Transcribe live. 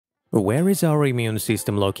Where is our immune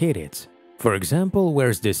system located? For example,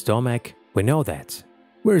 where's the stomach? We know that.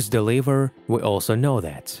 Where's the liver? We also know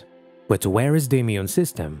that. But where is the immune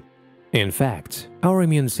system? In fact, our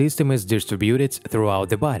immune system is distributed throughout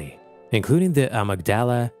the body, including the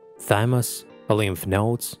amygdala, thymus, lymph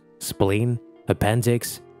nodes, spleen,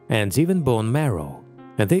 appendix, and even bone marrow,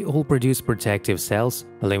 and they all produce protective cells,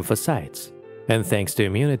 lymphocytes. And thanks to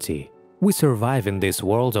immunity, we survive in this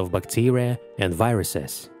world of bacteria and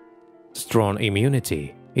viruses. Strong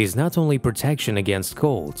immunity is not only protection against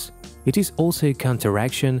colds, it is also a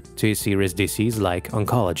counteraction to a serious disease like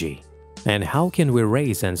oncology. And how can we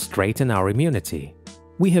raise and strengthen our immunity?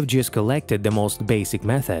 We have just collected the most basic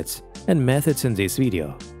methods and methods in this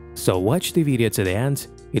video. So watch the video to the end,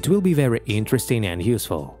 it will be very interesting and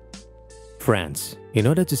useful. Friends, in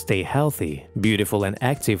order to stay healthy, beautiful and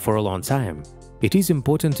active for a long time, it is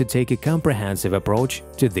important to take a comprehensive approach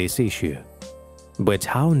to this issue. But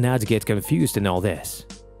how not get confused in all this?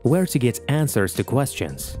 Where to get answers to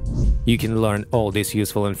questions? You can learn all this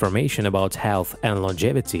useful information about health and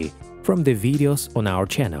longevity from the videos on our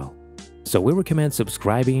channel. So we recommend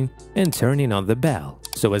subscribing and turning on the bell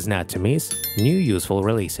so as not to miss new useful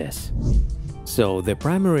releases. So the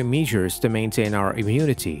primary measures to maintain our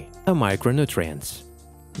immunity are micronutrients.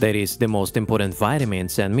 That is, the most important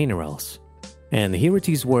vitamins and minerals. And here it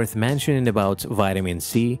is worth mentioning about vitamin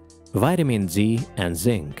C, vitamin D, and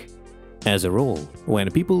zinc. As a rule, when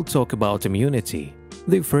people talk about immunity,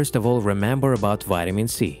 they first of all remember about vitamin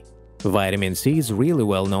C. Vitamin C is really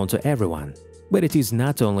well known to everyone, but it is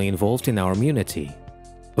not only involved in our immunity.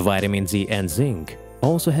 Vitamin D and zinc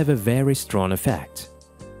also have a very strong effect.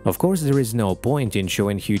 Of course, there is no point in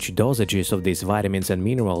showing huge dosages of these vitamins and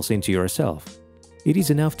minerals into yourself. It is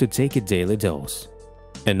enough to take a daily dose.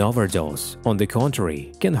 An overdose, on the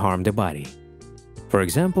contrary, can harm the body. For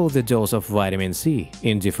example, the dose of vitamin C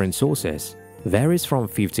in different sources varies from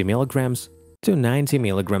 50 mg to 90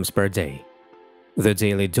 mg per day. The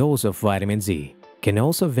daily dose of vitamin D can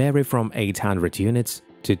also vary from 800 units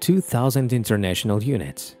to 2000 international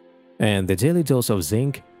units, and the daily dose of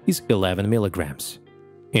zinc is 11 mg.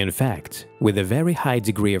 In fact, with a very high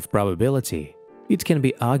degree of probability, it can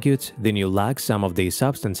be argued that you lack some of these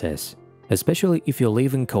substances, especially if you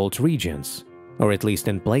live in cold regions, or at least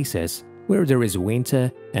in places where there is winter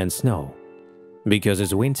and snow. Because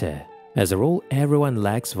it's winter, as a rule, everyone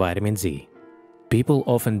lacks vitamin D. People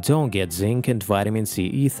often don't get zinc and vitamin C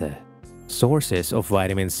either. Sources of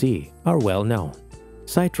vitamin C are well known: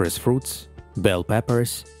 citrus fruits, bell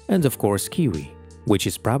peppers, and of course kiwi, which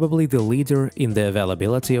is probably the leader in the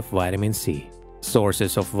availability of vitamin C.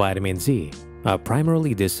 Sources of vitamin D are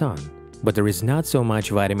primarily the sun, but there is not so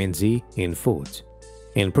much vitamin D in food.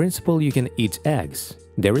 In principle, you can eat eggs,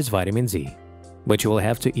 there is vitamin D, but you will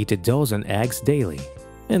have to eat a dozen eggs daily,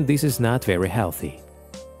 and this is not very healthy.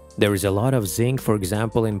 There is a lot of zinc, for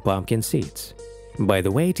example, in pumpkin seeds. By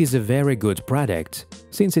the way, it is a very good product,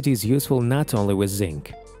 since it is useful not only with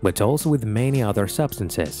zinc, but also with many other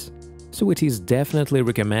substances, so it is definitely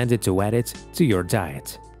recommended to add it to your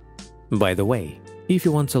diet. By the way, if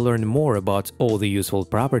you want to learn more about all the useful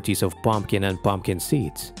properties of pumpkin and pumpkin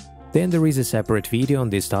seeds, then there is a separate video on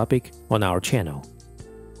this topic on our channel.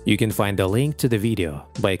 You can find the link to the video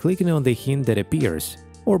by clicking on the hint that appears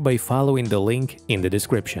or by following the link in the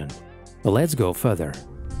description. Let's go further.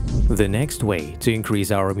 The next way to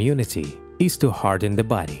increase our immunity is to harden the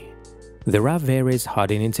body. There are various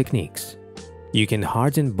hardening techniques. You can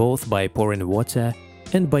harden both by pouring water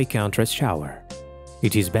and by contrast shower.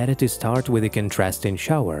 It is better to start with a contrasting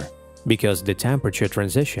shower because the temperature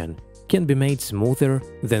transition can be made smoother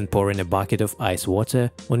than pouring a bucket of ice water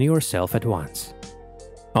on yourself at once.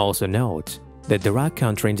 Also note that there are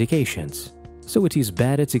contraindications, so it is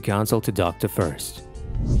better to consult a doctor first.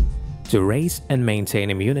 To raise and maintain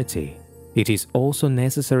immunity, it is also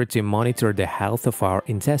necessary to monitor the health of our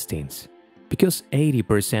intestines, because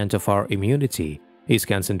 80% of our immunity is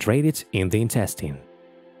concentrated in the intestine.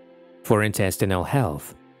 For intestinal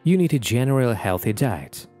health, you need a generally healthy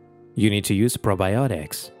diet. You need to use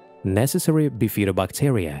probiotics, necessary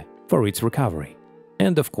bifidobacteria for its recovery,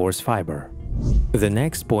 and of course fiber. The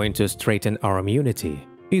next point to strengthen our immunity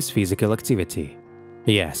is physical activity.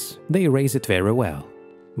 Yes, they raise it very well.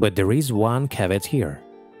 But there is one caveat here.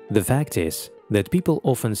 The fact is that people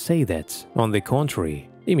often say that, on the contrary,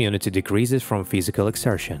 immunity decreases from physical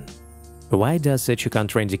exertion. Why does such a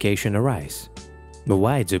contraindication arise?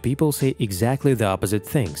 Why do people say exactly the opposite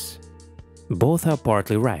things? Both are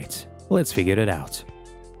partly right. Let's figure it out.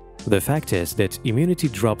 The fact is that immunity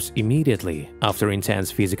drops immediately after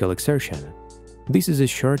intense physical exertion. This is a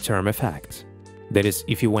short-term effect. That is,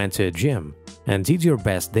 if you went to a gym and did your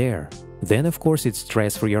best there, then of course it's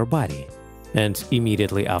stress for your body. And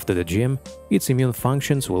immediately after the gym, its immune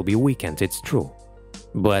functions will be weakened, it's true.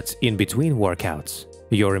 But in between workouts,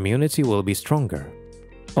 your immunity will be stronger.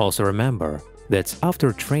 Also remember that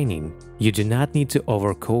after training, you do not need to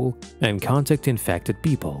overcool and contact infected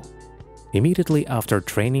people. Immediately after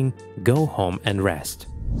training, go home and rest.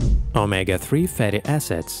 Omega-3 fatty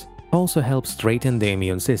acids also help strengthen the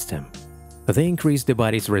immune system. They increase the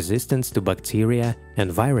body's resistance to bacteria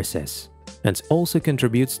and viruses, and also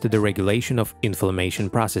contributes to the regulation of inflammation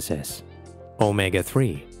processes.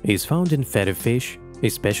 Omega-3 is found in fatty fish,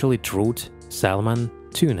 especially trout, salmon,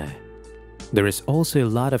 tuna. There is also a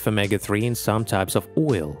lot of omega-3 in some types of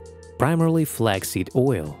oil, primarily flaxseed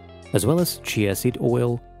oil, as well as chia seed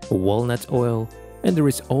oil, walnut oil, and there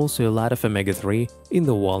is also a lot of omega-3 in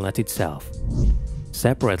the walnut itself.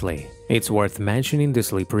 Separately, it's worth mentioning the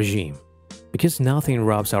sleep regime, because nothing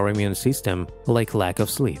robs our immune system like lack of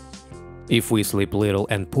sleep. If we sleep little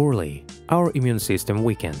and poorly, our immune system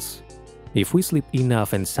weakens. If we sleep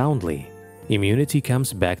enough and soundly, immunity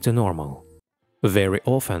comes back to normal. Very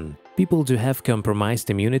often, people do have compromised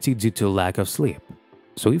immunity due to lack of sleep.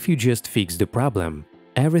 So if you just fix the problem,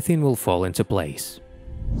 everything will fall into place.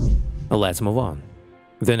 Let's move on.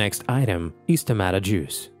 The next item is tomato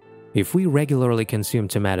juice. If we regularly consume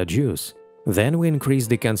tomato juice, then we increase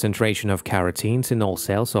the concentration of carotenes in all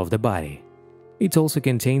cells of the body. It also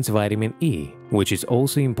contains vitamin E, which is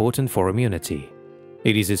also important for immunity.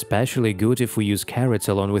 It is especially good if we use carrots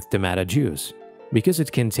along with tomato juice, because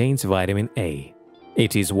it contains vitamin A.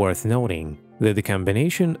 It is worth noting that the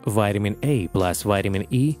combination vitamin A plus vitamin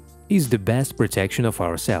E is the best protection of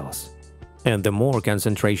our cells. And the more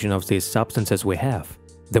concentration of these substances we have,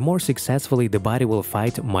 the more successfully the body will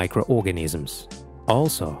fight microorganisms.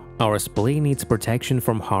 Also, our spleen needs protection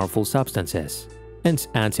from harmful substances, and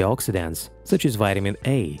antioxidants such as vitamin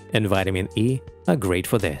A and vitamin E are great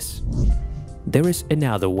for this. There is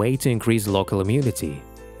another way to increase local immunity.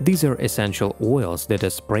 These are essential oils that are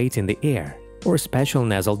sprayed in the air or special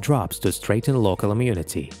nasal drops to strengthen local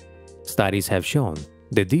immunity. Studies have shown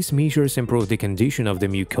that these measures improve the condition of the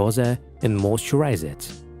mucosa and moisturize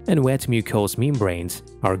it, and wet mucous membranes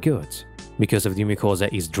are good. Because if the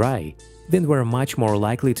mucosa is dry, then we're much more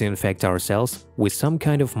likely to infect ourselves with some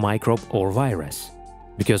kind of microbe or virus,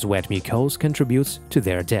 because wet mucus contributes to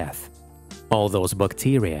their death. All those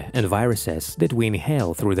bacteria and viruses that we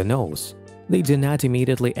inhale through the nose, they do not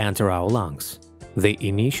immediately enter our lungs. They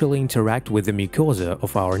initially interact with the mucosa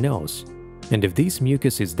of our nose, and if this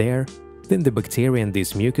mucus is there, then the bacteria in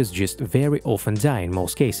this mucus just very often die in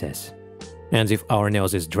most cases. And if our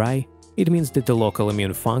nose is dry, it means that the local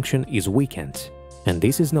immune function is weakened, and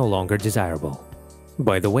this is no longer desirable.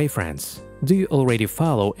 By the way, friends, do you already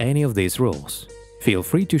follow any of these rules? Feel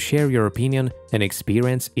free to share your opinion and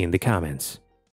experience in the comments.